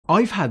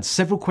I've had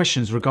several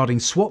questions regarding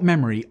swap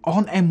memory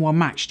on M1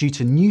 Macs due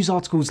to news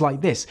articles like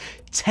this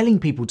telling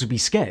people to be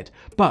scared.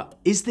 But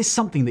is this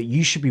something that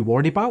you should be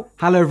worried about?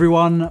 Hello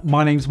everyone,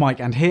 my name's Mike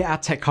and here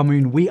at Tech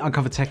Moon we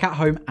uncover tech at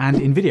home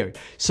and in video.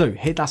 So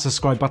hit that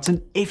subscribe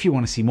button if you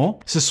want to see more.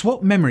 So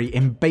swap memory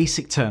in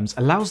basic terms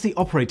allows the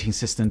operating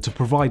system to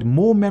provide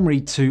more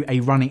memory to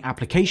a running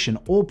application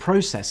or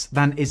process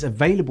than is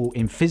available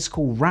in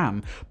physical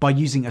RAM by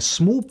using a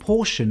small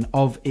portion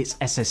of its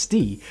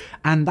SSD,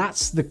 and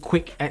that's the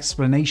quick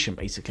explanation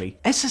basically.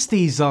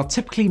 SSDs are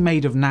typically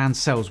made of NAND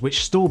cells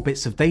which store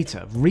bits of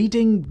data.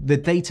 Reading the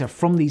data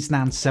from these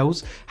NAND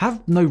cells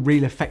have no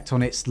real effect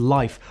on its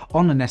life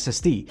on an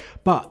SSD,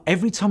 but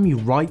every time you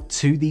write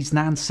to these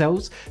NAND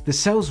cells, the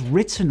cells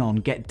written on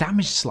get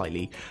damaged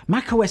slightly.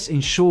 macOS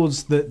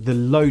ensures that the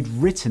load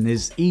written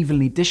is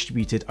evenly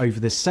distributed over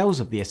the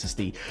cells of the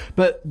SSD,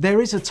 but there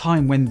is a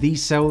time when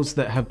these cells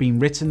that have been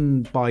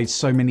written by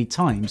so many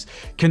times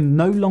can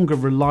no longer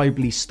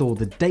reliably store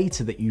the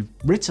data that you've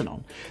written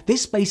on.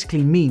 This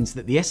basically means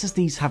that the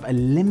SSDs have a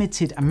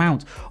limited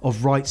amount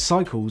of write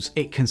cycles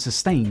it can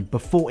sustain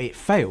before it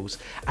fails,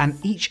 and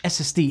each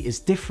SSD is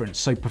different,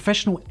 so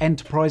professional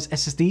enterprise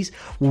SSDs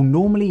will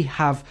normally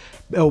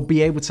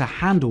be able to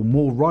handle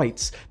more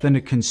writes than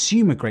a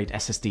consumer grade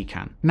SSD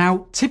can.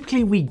 Now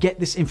typically we get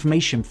this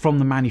information from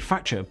the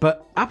manufacturer,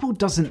 but Apple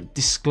doesn't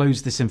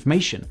disclose this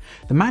information.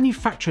 The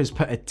manufacturers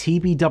put a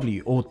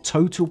TBW or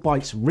total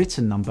bytes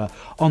written number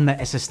on their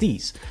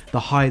SSDs. The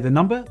higher the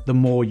number, the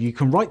more you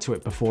can write to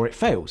it before it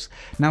fails.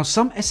 Now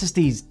some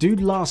SSDs do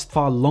last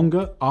far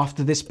longer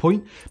after this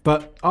point,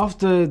 but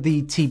after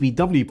the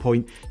TBW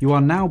point, you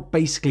are now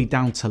basically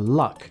down to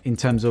luck in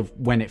terms of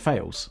when it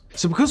fails.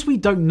 So because we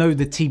don't know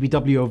the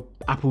TBW of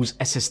Apple's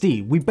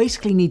SSD, we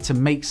basically need to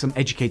make some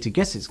educated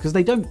guesses because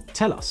they don't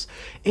tell us.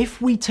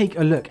 If we take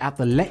a look at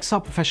the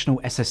Lexar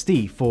Professional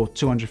SSD for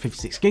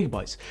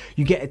 256GB,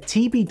 you get a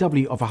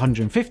TBW of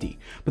 150,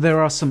 but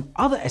there are some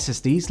other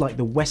SSDs like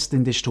the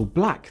Western Digital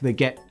Black that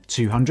get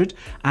 200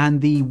 and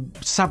the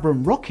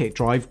Sabrent Rocket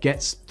drive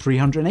gets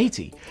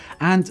 380.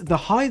 And the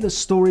higher the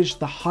storage,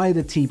 the higher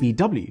the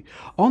TBW.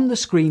 On the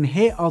screen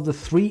here are the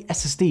three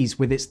SSDs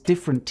with its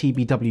different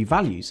TBW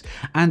values,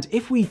 and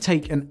if we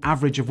take an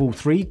average of all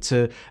three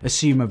to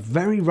assume a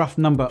very rough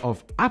number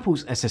of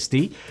Apple's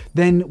SSD,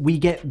 then we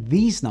get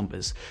these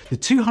numbers. The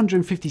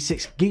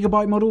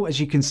 256GB model, as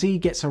you can see,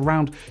 gets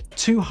around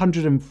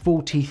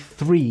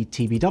 243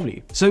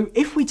 TBW. So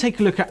if we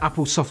take a look at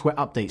Apple software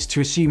updates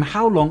to assume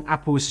how long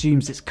Apple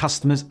assumes its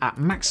customers at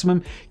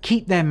maximum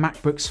keep their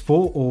MacBooks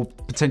for, or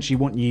potentially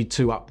want you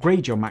to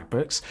upgrade your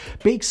MacBooks,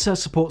 Big Sur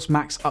supports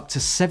Macs up to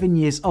 7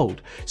 years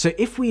old. So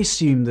if we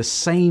assume the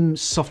same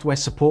software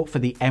support for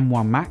the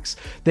M1 Macs,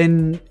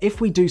 then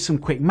if we do some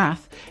quick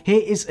math,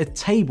 here is a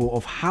table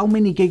of how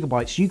many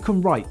gigabytes you can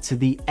write to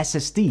the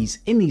SSDs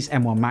in these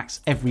M1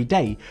 Macs every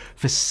day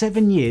for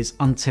 7 years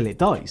until it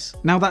dies.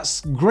 Now that's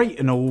great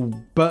and all,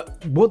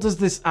 but what does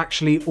this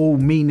actually all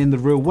mean in the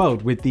real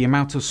world with the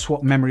amount of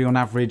swap memory on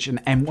average an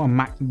M1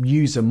 Mac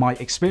user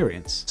might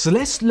experience? So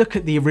let's look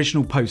at the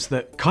original post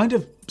that kind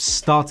of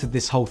started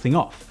this whole thing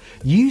off.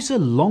 User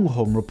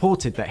Longhorn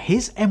reported that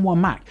his M1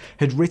 Mac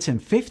had written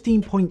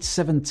 15.7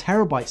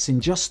 terabytes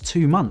in just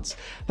 2 months.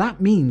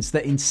 That means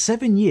that in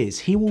 7 years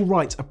he will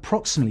write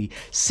approximately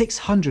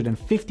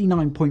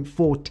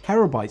 659.4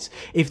 terabytes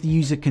if the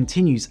user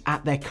continues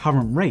at their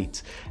current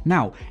rate.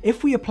 Now,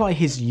 if we apply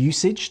his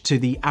usage to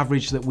the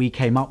average that we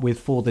came up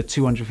with for the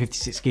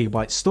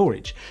 256GB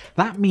storage,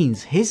 that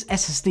means his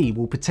SSD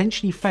will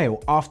potentially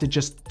fail after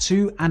just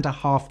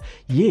 2.5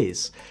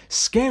 years.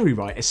 Scary,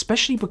 right?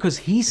 Especially because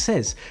he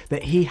says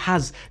that he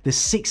has the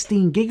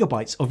 16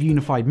 gigabytes of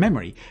unified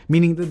memory,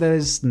 meaning that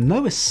there's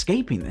no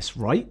escaping this,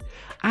 right?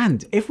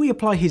 And if we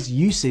apply his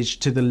usage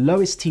to the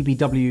lowest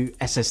TBW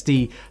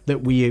SSD that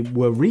we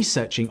were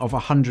researching of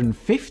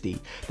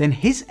 150, then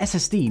his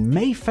SSD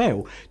may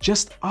fail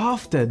just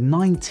after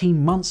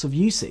 19 months of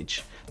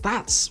usage.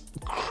 That's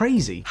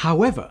crazy.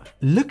 However,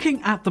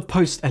 looking at the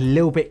post a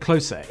little bit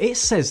closer, it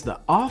says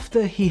that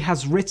after he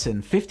has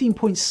written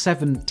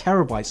 15.7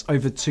 terabytes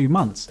over 2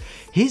 months,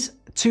 his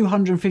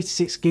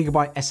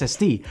 256GB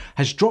SSD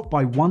has dropped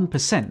by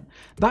 1%.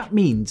 That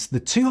means the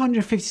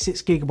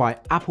 256GB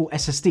Apple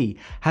SSD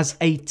has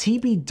a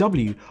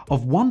TBW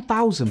of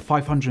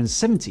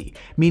 1570,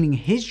 meaning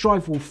his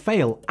drive will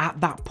fail at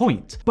that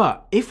point.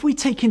 But if we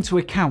take into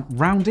account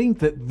rounding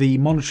that the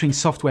monitoring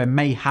software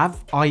may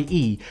have,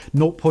 i.e.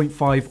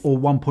 0.5 or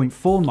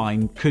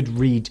 1.49 could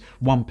read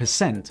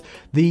 1%,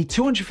 the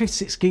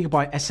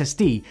 256GB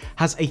SSD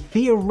has a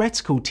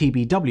theoretical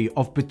TBW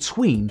of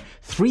between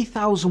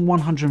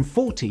 3140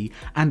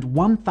 and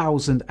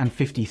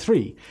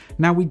 1053.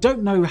 Now we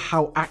don't know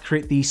how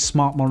accurate these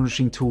smart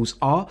monitoring tools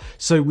are,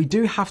 so we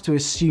do have to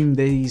assume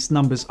these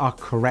numbers are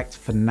correct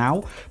for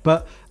now,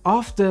 but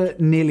After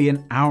nearly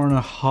an hour and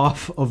a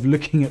half of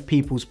looking at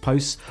people's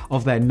posts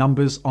of their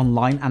numbers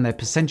online and their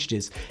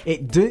percentages,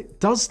 it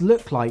does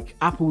look like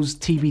Apple's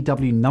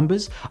Tbw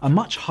numbers are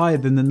much higher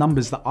than the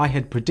numbers that I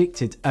had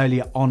predicted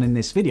earlier on in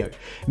this video,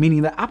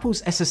 meaning that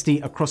Apple's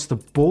SSD across the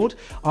board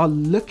are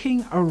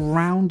looking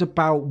around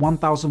about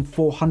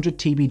 1,400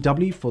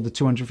 Tbw for the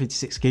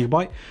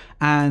 256GB,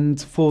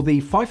 and for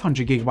the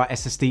 500GB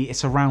SSD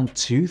it's around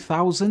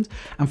 2,000,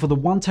 and for the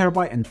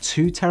 1TB and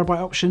 2TB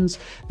options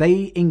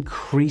they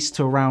increase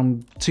to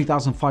around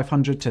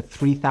 2,500 to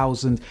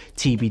 3,000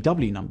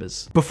 Tbw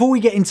numbers. Before we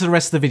get into the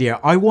rest of the video,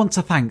 I want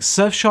to thank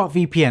Surfshark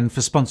VPN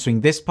for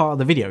sponsoring this part of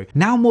the video.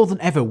 Now more than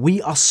ever,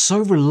 we are so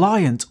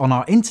reliant on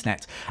our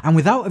internet, and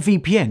without a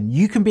VPN,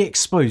 you can be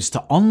exposed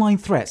to online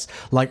threats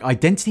like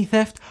identity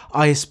theft,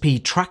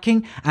 ISP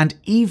tracking, and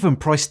even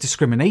price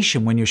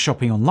discrimination when you're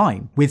shopping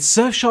online. With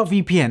Surfshark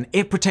VPN,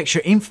 it protects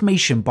your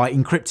information by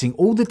encrypting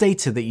all the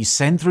data that you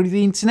send through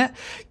the internet,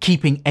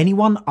 keeping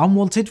anyone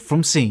unwanted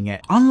from seeing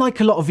it. Unlike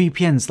a lot of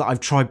VPNs that I've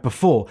tried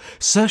before,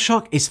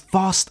 Surfshark is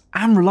fast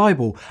and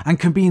reliable and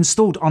can be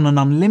installed on an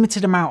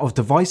unlimited amount of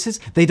devices.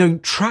 They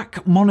don't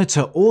track,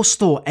 monitor, or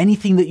store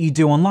anything that you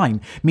do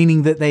online,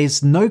 meaning that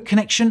there's no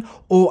connection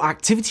or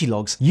activity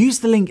logs. Use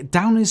the link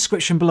down in the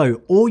description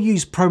below or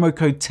use promo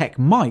code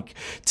TechMike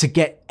to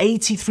get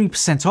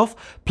 83%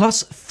 off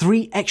plus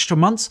 3 extra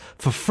months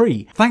for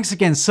free. Thanks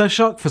again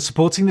Surfshark for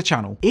supporting the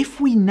channel. If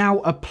we now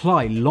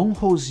apply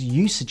Longhorn's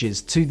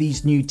usages to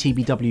these new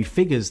Tbw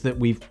figures that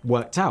we've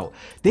worked out,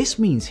 this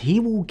means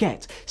he will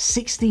get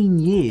 16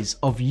 years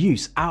of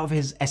use out of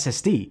his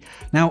SSD.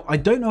 Now I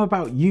don't know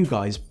about you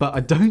guys, but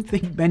I don't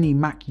think many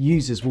Mac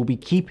users will be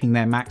keeping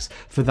their Macs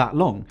for that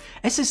long.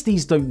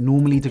 SSDs don't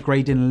normally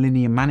degrade in a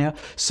linear manner,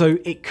 so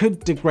it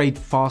could degrade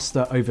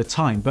faster over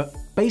time, but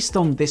based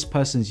on this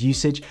person's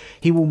usage,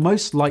 he will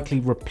most likely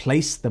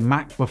replace the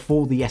Mac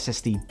before the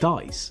SSD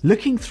dies.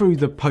 Looking through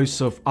the posts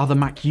of other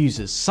Mac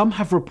users, some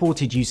have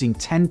reported using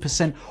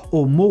 10%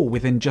 or more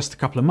within just a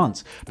couple of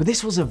months, but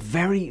this was a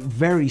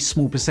very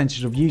small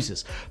percentage of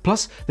users.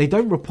 Plus, they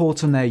don't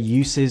report on their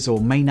uses or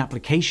main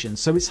applications,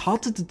 so it's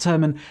hard to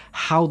determine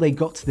how they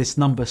got to this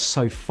number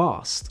so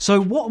fast.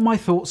 So what are my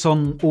thoughts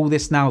on all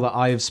this now that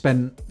I have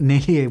spent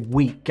nearly a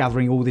week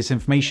gathering all this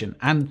information?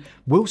 And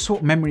will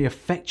swap memory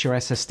affect your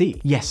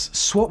SSD? Yes,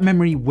 swap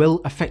memory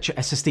will affect your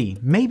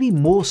SSD, maybe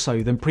more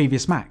so than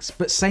previous Macs,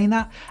 but saying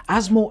that,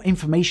 as more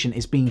information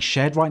is being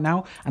shared right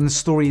now and the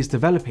story is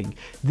developing,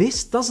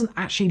 this doesn't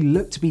actually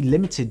look to be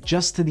limited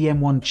just to the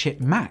M1 chip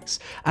Macs,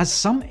 as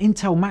some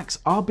Intel Macs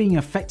are being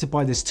affected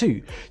by this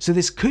too. So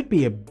this could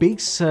be a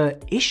big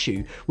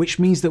issue, which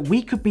means that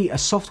we could be a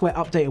software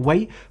update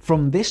away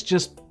from this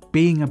just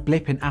being a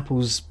blip in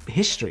Apple's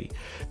history.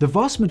 The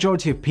vast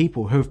majority of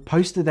people who have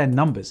posted their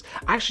numbers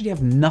actually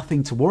have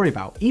nothing to worry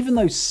about. Even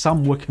though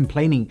some were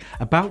complaining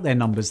about their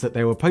numbers that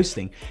they were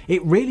posting,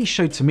 it really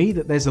showed to me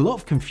that there's a lot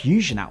of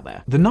confusion out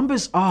there. The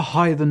numbers are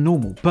higher than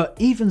normal, but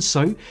even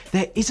so,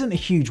 there isn't a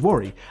huge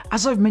worry.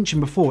 As I've mentioned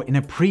before in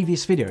a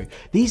previous video,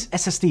 these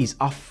SSDs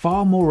are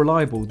far more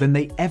reliable than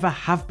they ever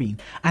have been,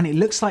 and it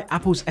looks like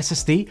Apple's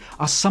SSD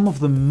are some of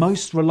the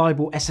most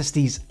reliable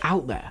SSDs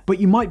out there. But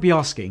you might be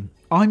asking,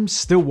 I'm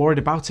still worried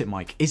about it,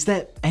 Mike. Is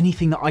there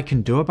anything that I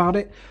can do about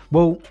it?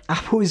 Well,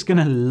 Apple is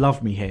gonna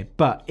love me here,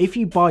 but if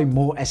you buy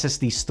more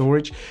SSD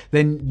storage,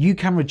 then you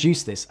can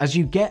reduce this as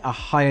you get a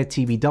higher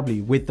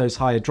Tbw with those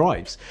higher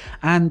drives.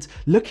 And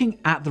looking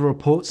at the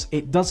reports,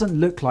 it doesn't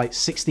look like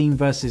 16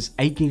 versus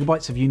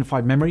 8GB of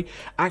unified memory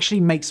actually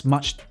makes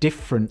much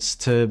difference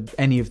to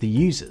any of the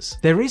users.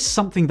 There is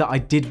something that I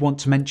did want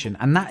to mention,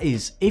 and that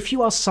is if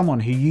you are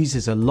someone who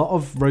uses a lot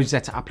of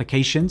Rosetta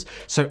applications,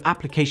 so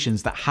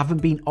applications that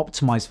haven't been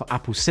optimized for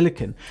Apple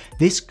Silicon,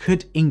 this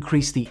could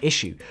increase the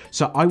issue.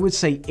 So I would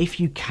say if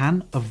you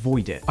can,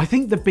 avoid it. I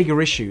think the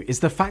bigger issue is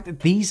the fact that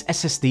these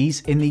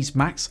SSDs in these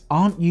Macs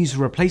aren't user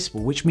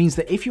replaceable, which means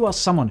that if you are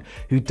someone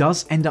who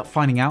does end up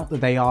finding out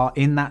that they are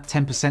in that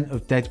 10%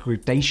 of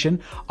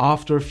degradation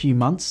after a few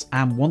months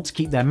and want to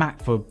keep their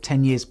Mac for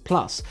 10 years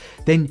plus,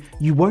 then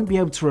you won't be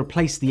able to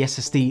replace the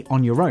SSD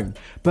on your own.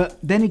 But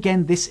then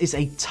again, this is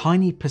a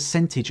tiny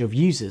percentage of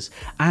users,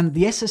 and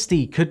the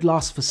SSD could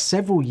last for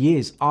several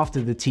years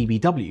after the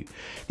Tbw.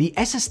 The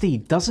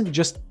SSD doesn't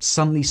just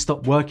suddenly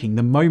stop working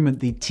the moment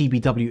the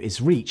Tbw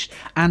is reached,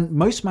 and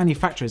most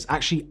manufacturers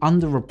actually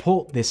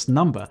underreport this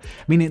number,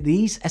 meaning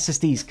these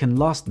SSDs can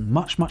last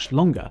much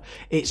longer.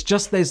 It's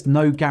just there's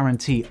no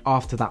guarantee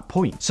after that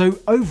point. So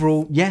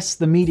overall, yes,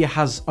 the media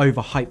has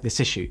overhyped this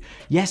issue.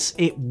 Yes,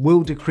 it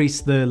will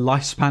decrease the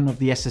lifespan of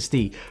the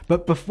SSD,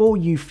 but before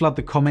you flood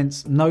the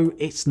comments, no,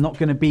 it's not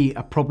going to be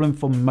a problem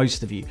for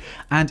most of you,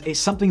 and it's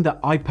something that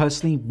I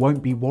personally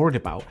won't be worried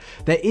about.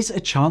 There is a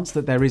chance chance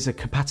that there is a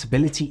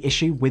compatibility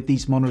issue with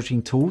these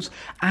monitoring tools,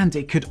 and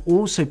it could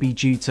also be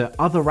due to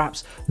other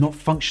apps not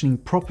functioning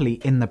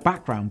properly in the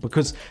background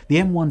because the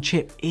M1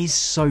 chip is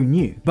so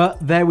new.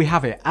 But there we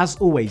have it. As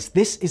always,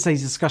 this is a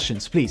discussion,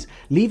 so please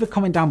leave a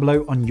comment down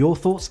below on your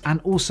thoughts, and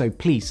also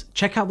please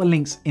check out the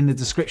links in the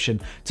description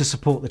to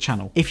support the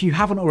channel. If you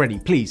haven't already,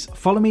 please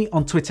follow me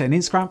on Twitter and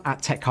Instagram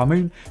at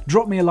TechCarMoon,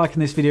 drop me a like in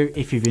this video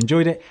if you've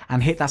enjoyed it,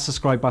 and hit that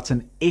subscribe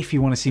button if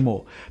you want to see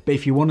more. But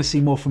if you want to see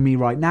more from me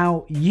right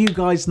now, you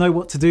guys know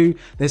what to do.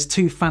 There's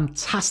 2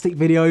 fantastic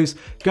videos.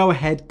 Go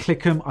ahead,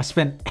 click them. I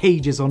spent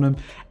ages on them.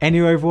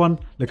 Anyway, everyone,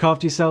 look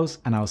after yourselves,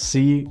 and I'll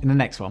see you in the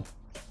next one.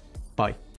 Bye.